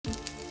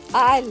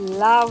I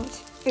loved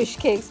fish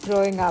cakes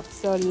growing up,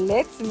 so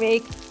let's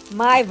make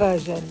my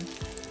version.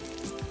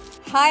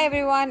 Hi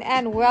everyone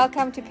and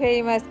welcome to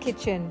Perima's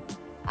Kitchen.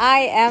 I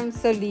am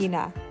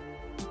Solina.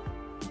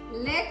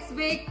 Let's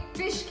make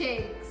fish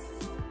cakes.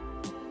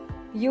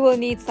 You will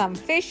need some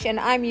fish and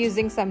I'm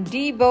using some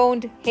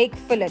deboned hake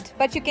fillet,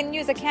 but you can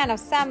use a can of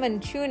salmon,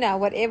 tuna,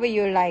 whatever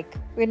you like.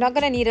 We're not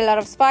going to need a lot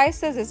of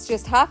spices. It's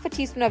just half a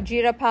teaspoon of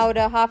jeera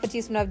powder, half a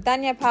teaspoon of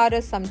dhania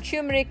powder, some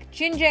turmeric,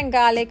 ginger and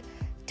garlic,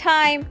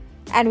 thyme,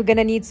 and we're going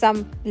to need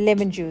some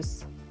lemon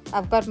juice.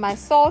 I've got my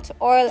salt,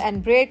 oil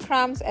and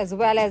breadcrumbs, as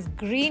well as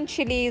green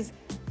chilies,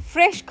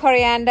 fresh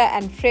coriander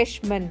and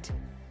fresh mint.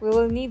 We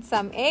will need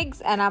some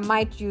eggs and I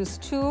might use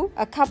 2,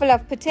 a couple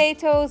of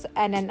potatoes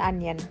and an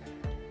onion.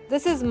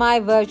 This is my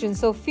version,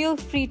 so feel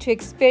free to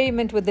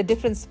experiment with the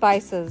different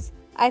spices.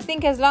 I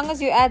think as long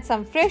as you add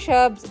some fresh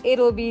herbs,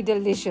 it'll be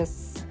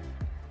delicious.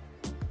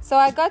 So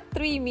I got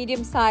 3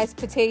 medium-sized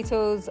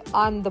potatoes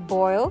on the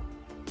boil.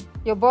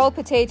 Your boiled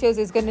potatoes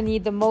is going to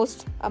need the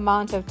most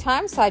amount of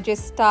time, so I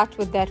just start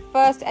with that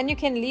first and you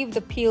can leave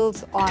the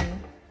peels on.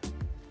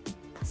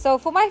 So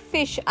for my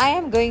fish, I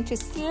am going to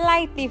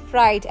slightly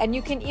fry it and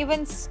you can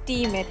even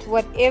steam it,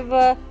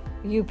 whatever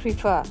you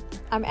prefer.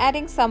 I'm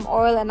adding some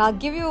oil and I'll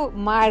give you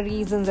my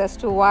reasons as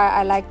to why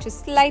I like to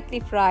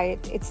slightly fry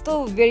it. It's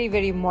still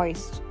very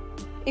moist.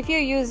 If you're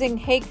using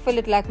hake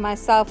fillet like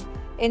myself,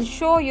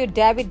 ensure you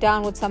dab it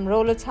down with some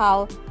roller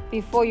towel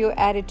before you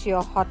add it to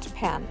your hot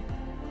pan.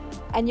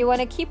 And you want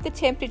to keep the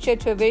temperature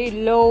to a very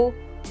low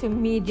to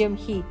medium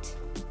heat.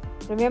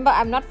 Remember,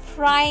 I'm not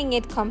frying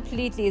it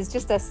completely, it's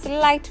just a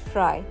slight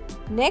fry.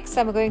 Next,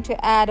 I'm going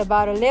to add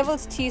about a level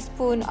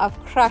teaspoon of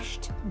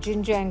crushed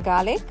ginger and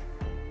garlic.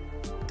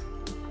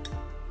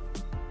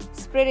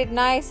 Spread it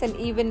nice and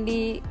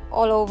evenly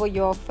all over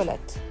your fillet.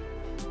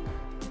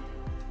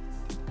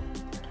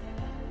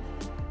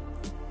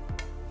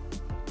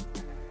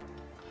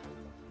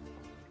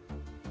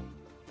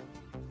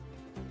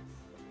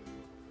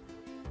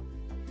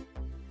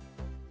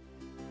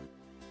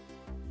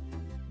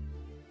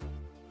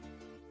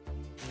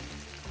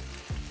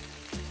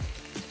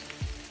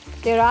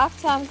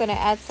 Thereafter, I'm going to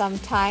add some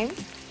thyme,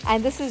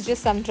 and this is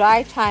just some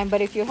dry thyme,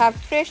 but if you have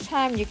fresh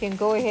thyme, you can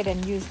go ahead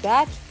and use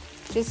that.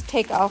 Just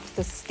take off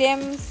the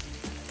stems.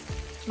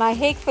 My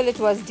hake fillet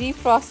was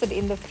defrosted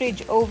in the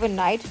fridge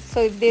overnight,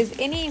 so if there's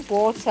any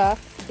water,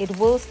 it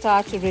will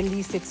start to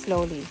release it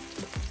slowly.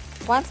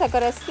 Once I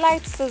got a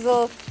slight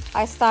sizzle,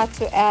 I start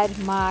to add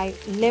my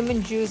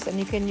lemon juice, and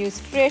you can use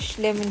fresh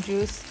lemon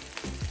juice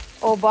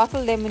or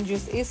bottled lemon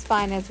juice is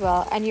fine as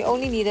well, and you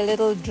only need a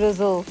little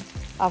drizzle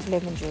of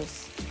lemon juice.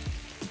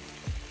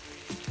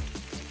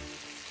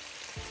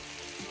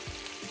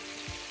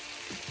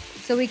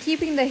 So we're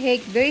keeping the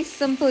hake very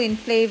simple in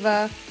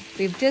flavor.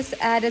 We've just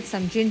added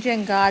some ginger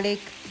and garlic,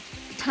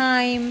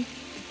 thyme,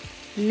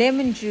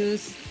 lemon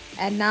juice,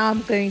 and now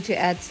I'm going to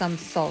add some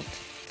salt.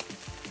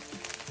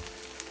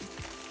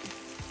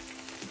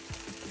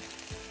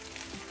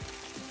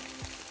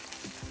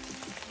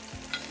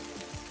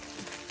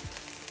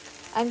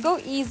 And go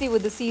easy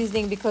with the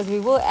seasoning because we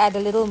will add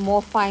a little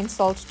more fine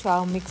salt to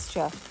our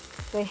mixture.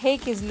 The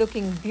hake is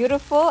looking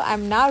beautiful.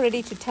 I'm now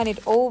ready to turn it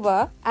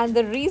over, and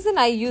the reason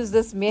I use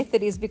this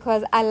method is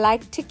because I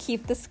like to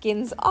keep the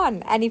skins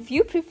on, and if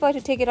you prefer to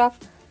take it off,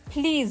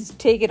 please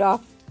take it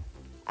off.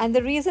 And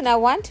the reason I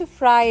want to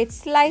fry it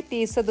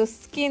slightly is so the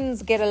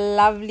skins get a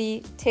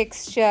lovely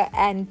texture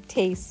and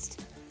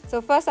taste.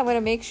 So first I'm going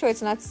to make sure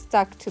it's not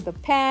stuck to the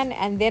pan,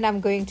 and then I'm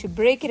going to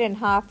break it in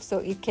half so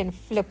it can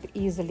flip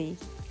easily.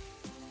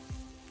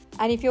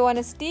 And if you want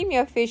to steam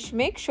your fish,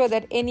 make sure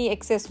that any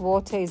excess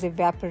water is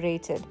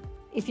evaporated.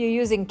 If you're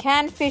using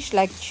canned fish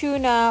like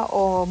tuna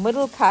or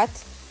middle cut,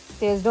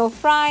 there's no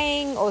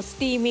frying or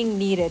steaming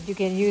needed. You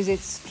can use it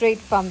straight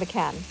from the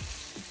can.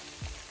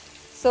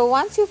 So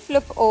once you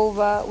flip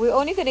over, we're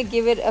only going to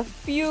give it a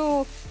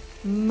few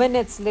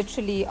minutes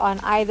literally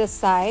on either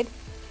side,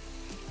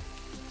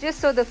 just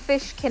so the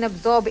fish can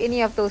absorb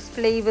any of those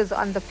flavors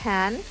on the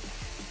pan.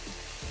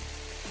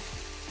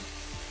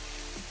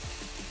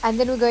 And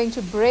then we're going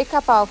to break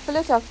up our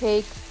fillet of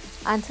hake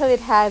until it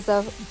has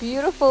a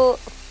beautiful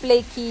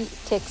flaky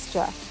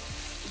texture.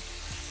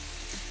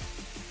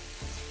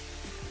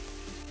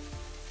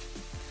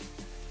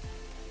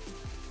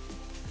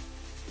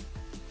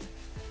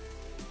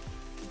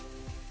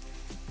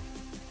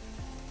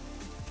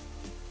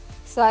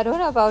 So I don't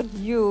know about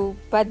you,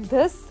 but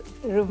this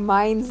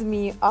reminds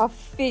me of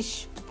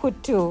fish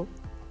puttu.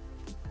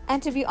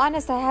 And to be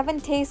honest, I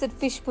haven't tasted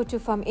fish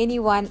puttu from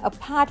anyone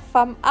apart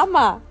from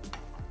Amma.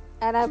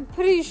 And I'm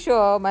pretty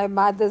sure my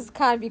mother's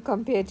can't be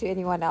compared to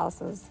anyone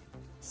else's.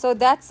 So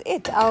that's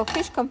it. Our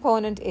fish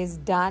component is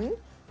done.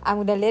 I'm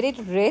going to let it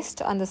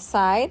rest on the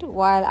side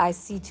while I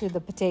see to the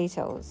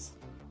potatoes.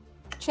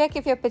 Check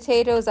if your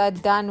potatoes are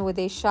done with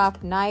a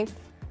sharp knife.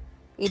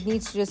 It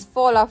needs to just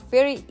fall off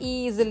very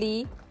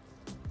easily.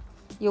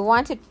 You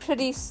want it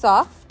pretty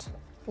soft.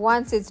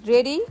 Once it's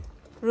ready,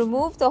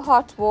 remove the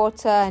hot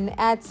water and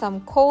add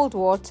some cold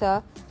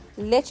water.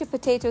 Let your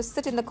potatoes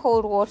sit in the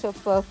cold water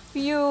for a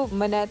few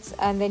minutes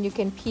and then you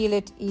can peel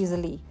it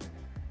easily.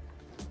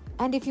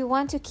 And if you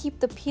want to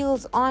keep the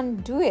peels on,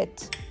 do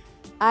it.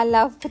 I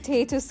love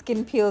potato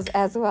skin peels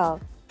as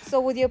well. So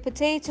with your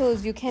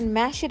potatoes, you can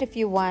mash it if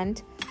you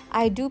want.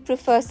 I do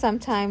prefer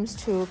sometimes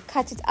to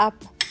cut it up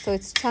so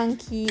it's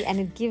chunky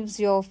and it gives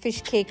your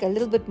fish cake a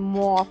little bit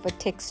more of a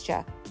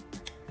texture.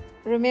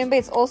 Remember,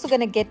 it's also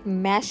going to get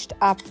mashed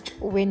up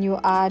when you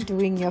are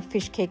doing your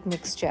fish cake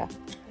mixture.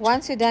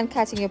 Once you're done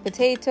cutting your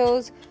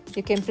potatoes,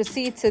 you can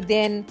proceed to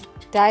then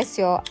dice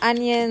your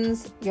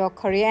onions, your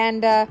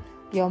coriander,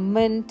 your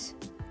mint,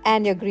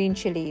 and your green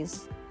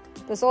chilies.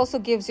 This also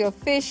gives your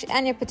fish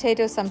and your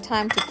potatoes some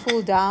time to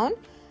cool down,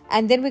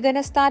 and then we're going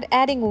to start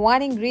adding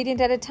one ingredient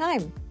at a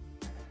time.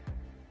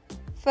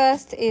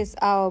 First is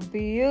our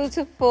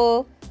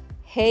beautiful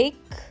hake,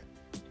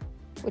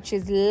 which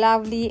is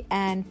lovely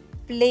and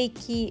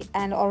flaky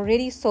and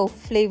already so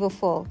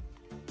flavorful.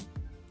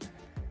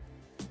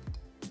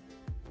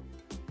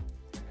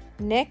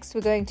 Next,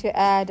 we're going to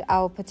add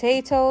our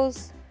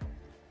potatoes,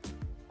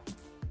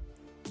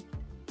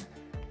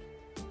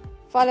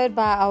 followed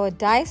by our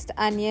diced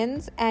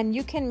onions, and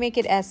you can make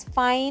it as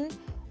fine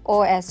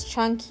or as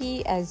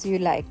chunky as you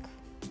like.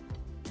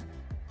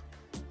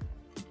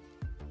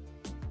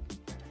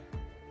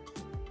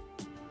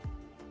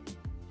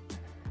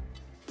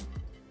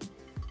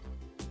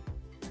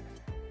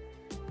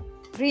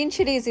 Green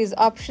chilies is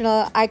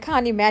optional. I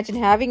can't imagine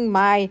having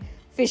my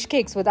fish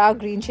cakes without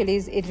green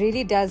chilies. It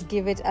really does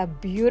give it a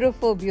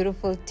beautiful,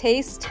 beautiful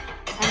taste.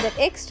 And that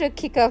extra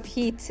kick of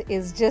heat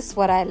is just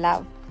what I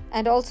love.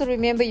 And also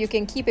remember, you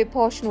can keep a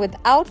portion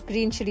without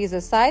green chilies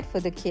aside for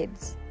the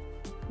kids.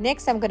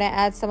 Next, I'm going to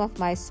add some of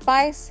my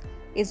spice.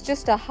 It's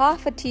just a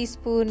half a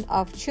teaspoon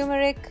of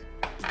turmeric,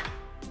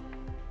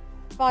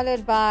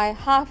 followed by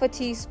half a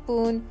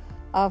teaspoon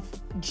of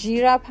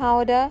jeera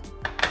powder.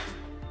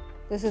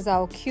 This is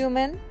our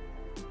cumin.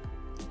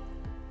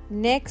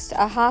 Next,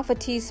 a half a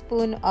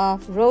teaspoon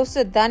of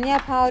roasted dhania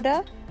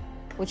powder,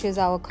 which is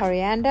our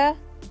coriander,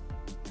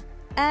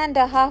 and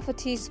a half a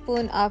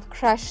teaspoon of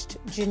crushed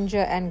ginger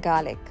and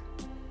garlic.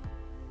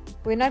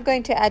 We're not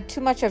going to add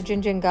too much of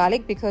ginger and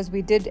garlic because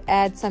we did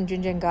add some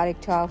ginger and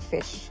garlic to our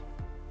fish.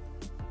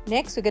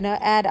 Next, we're going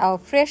to add our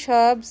fresh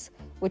herbs,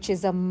 which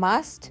is a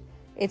must.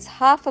 It's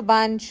half a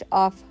bunch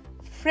of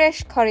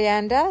fresh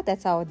coriander,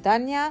 that's our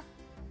dhania,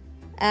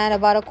 and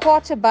about a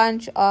quarter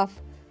bunch of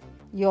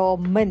your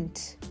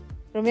mint.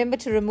 Remember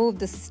to remove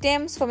the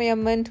stems from your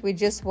mint. We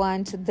just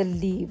want the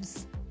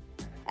leaves.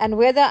 And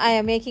whether I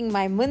am making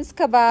my mince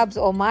kebabs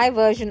or my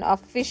version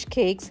of fish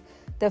cakes,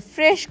 the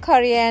fresh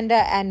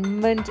coriander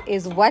and mint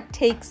is what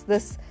takes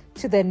this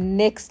to the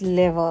next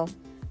level.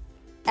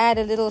 Add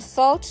a little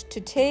salt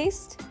to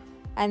taste,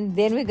 and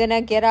then we're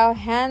gonna get our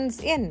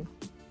hands in.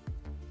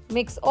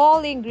 Mix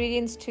all the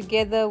ingredients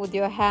together with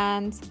your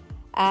hands,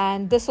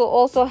 and this will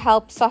also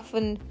help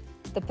soften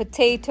the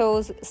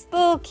potatoes,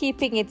 still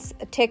keeping its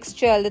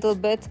texture a little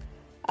bit,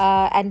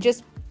 and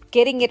just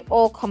getting it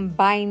all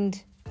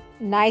combined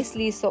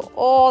nicely so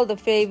all the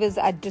flavors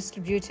are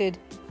distributed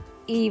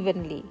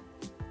evenly.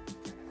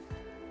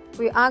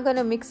 We are going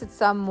to mix it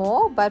some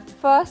more, but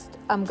first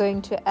I'm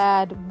going to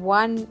add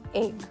 1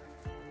 egg.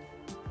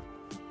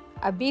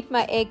 I beat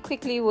my egg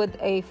quickly with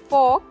a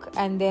fork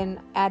and then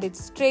add it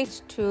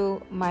straight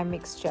to my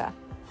mixture.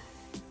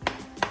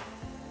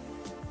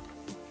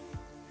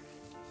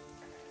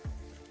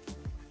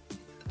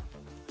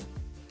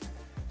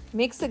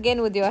 Mix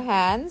again with your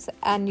hands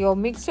and your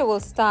mixture will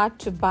start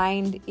to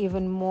bind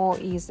even more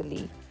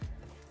easily.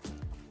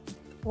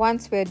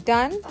 Once we're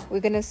done, we're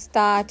going to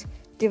start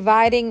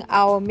dividing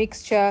our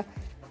mixture.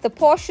 The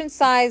portion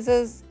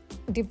sizes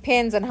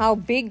depends on how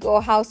big or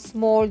how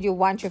small you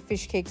want your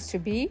fish cakes to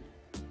be.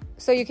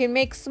 So you can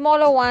make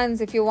smaller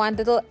ones if you want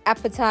little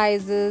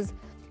appetizers.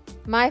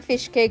 My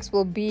fish cakes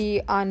will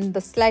be on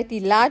the slightly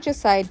larger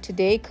side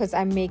today because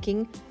I'm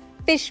making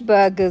fish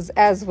burgers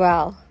as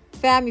well.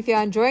 Fam, if you're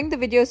enjoying the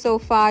video so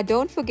far,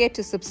 don't forget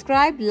to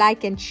subscribe,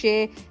 like and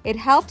share. It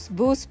helps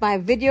boost my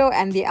video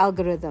and the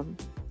algorithm.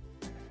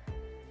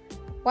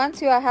 Once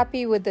you are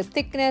happy with the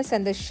thickness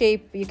and the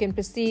shape, you can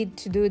proceed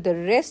to do the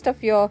rest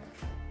of your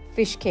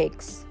fish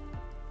cakes.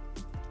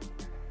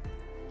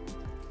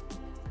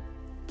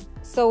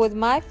 So with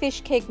my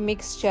fish cake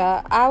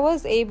mixture, I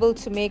was able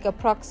to make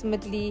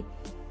approximately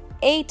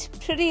 8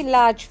 pretty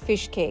large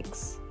fish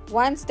cakes.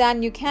 Once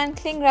done, you can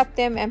cling wrap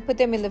them and put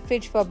them in the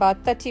fridge for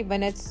about 30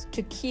 minutes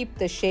to keep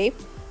the shape.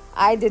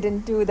 I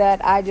didn't do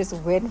that, I just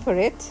went for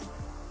it.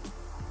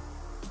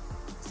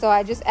 So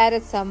I just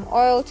added some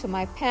oil to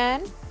my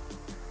pan.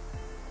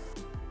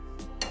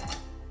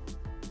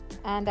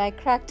 And I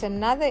cracked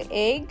another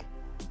egg.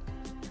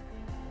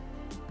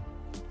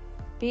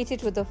 Beat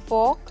it with a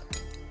fork.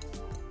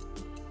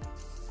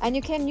 And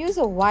you can use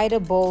a wider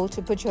bowl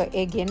to put your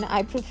egg in.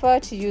 I prefer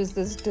to use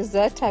this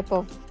dessert type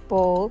of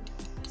bowl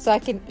so I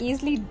can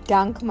easily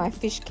dunk my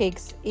fish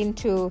cakes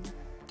into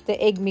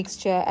the egg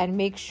mixture and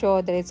make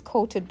sure that it's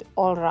coated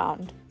all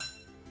around.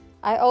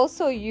 I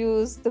also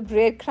use the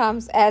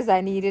breadcrumbs as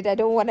I need it. I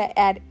don't want to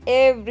add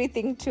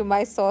everything to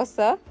my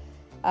saucer.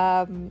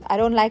 I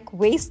don't like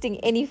wasting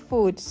any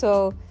food,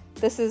 so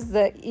this is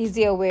the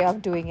easier way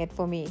of doing it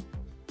for me.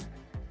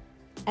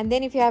 And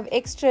then if you have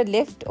extra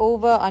left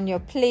over on your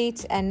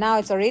plate and now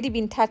it's already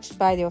been touched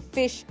by your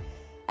fish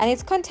and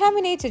it's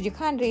contaminated, you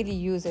can't really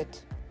use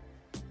it.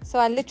 So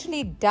I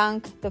literally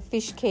dunk the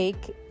fish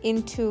cake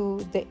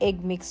into the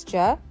egg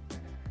mixture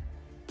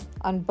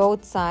on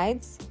both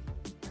sides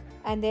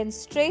and then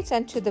straight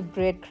onto the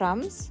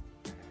breadcrumbs.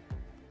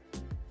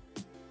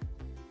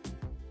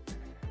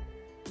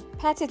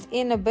 Pat it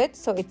in a bit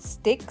so it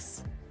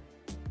sticks.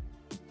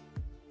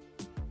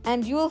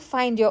 And you will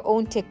find your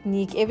own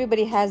technique.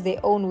 Everybody has their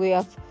own way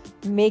of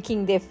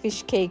making their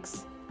fish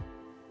cakes.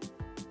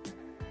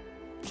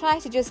 Try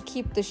to just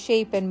keep the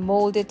shape and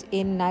mold it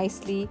in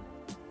nicely.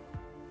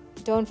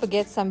 Don't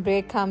forget some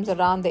breadcrumbs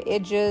around the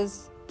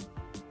edges.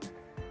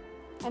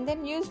 And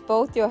then use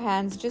both your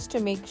hands just to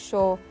make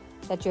sure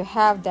that you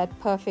have that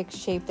perfect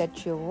shape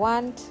that you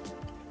want.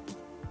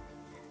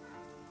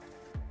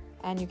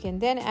 And you can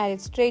then add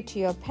it straight to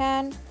your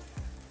pan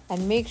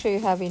and make sure you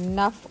have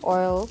enough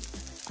oil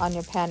on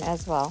your pan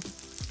as well.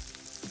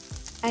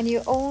 And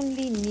you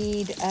only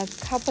need a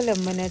couple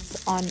of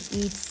minutes on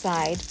each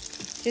side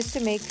just to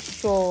make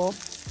sure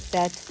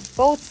that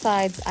both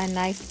sides are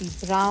nicely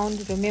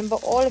browned. Remember,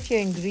 all of your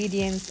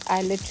ingredients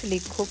are literally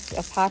cooked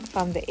apart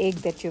from the egg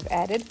that you've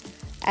added,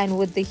 and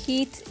with the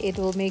heat it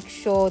will make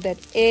sure that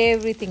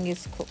everything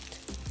is cooked.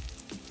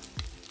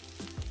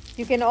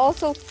 You can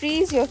also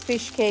freeze your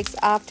fish cakes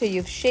after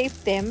you've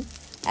shaped them,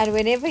 and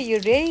whenever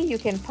you're ready you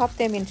can pop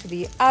them into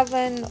the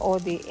oven or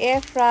the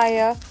air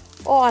fryer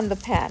or on the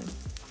pan.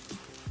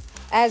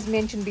 As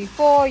mentioned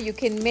before, you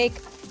can make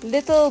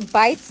little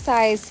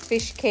bite-sized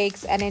fish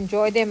cakes and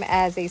enjoy them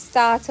as a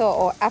starter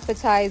or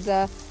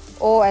appetizer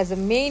or as a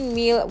main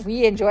meal.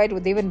 We enjoy it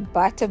with even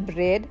butter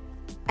bread,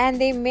 and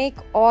they make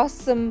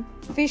awesome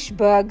fish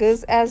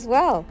burgers as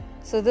well.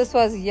 So this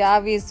was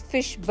Yavi's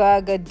fish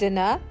burger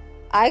dinner.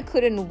 I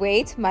couldn't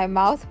wait. My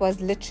mouth was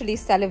literally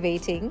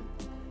salivating.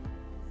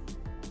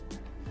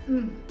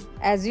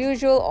 As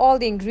usual, all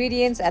the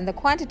ingredients and the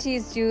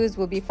quantities used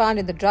will be found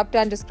in the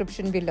drop-down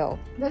description below.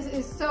 This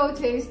is so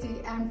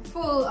tasty and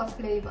full of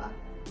flavor.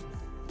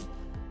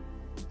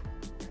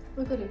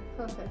 Look at it,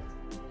 perfect.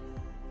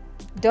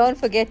 Don't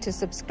forget to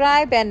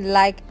subscribe and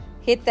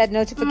hit that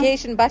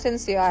notification button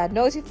so you are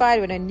notified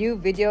when a new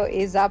video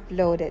is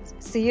uploaded.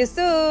 See you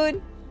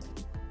soon!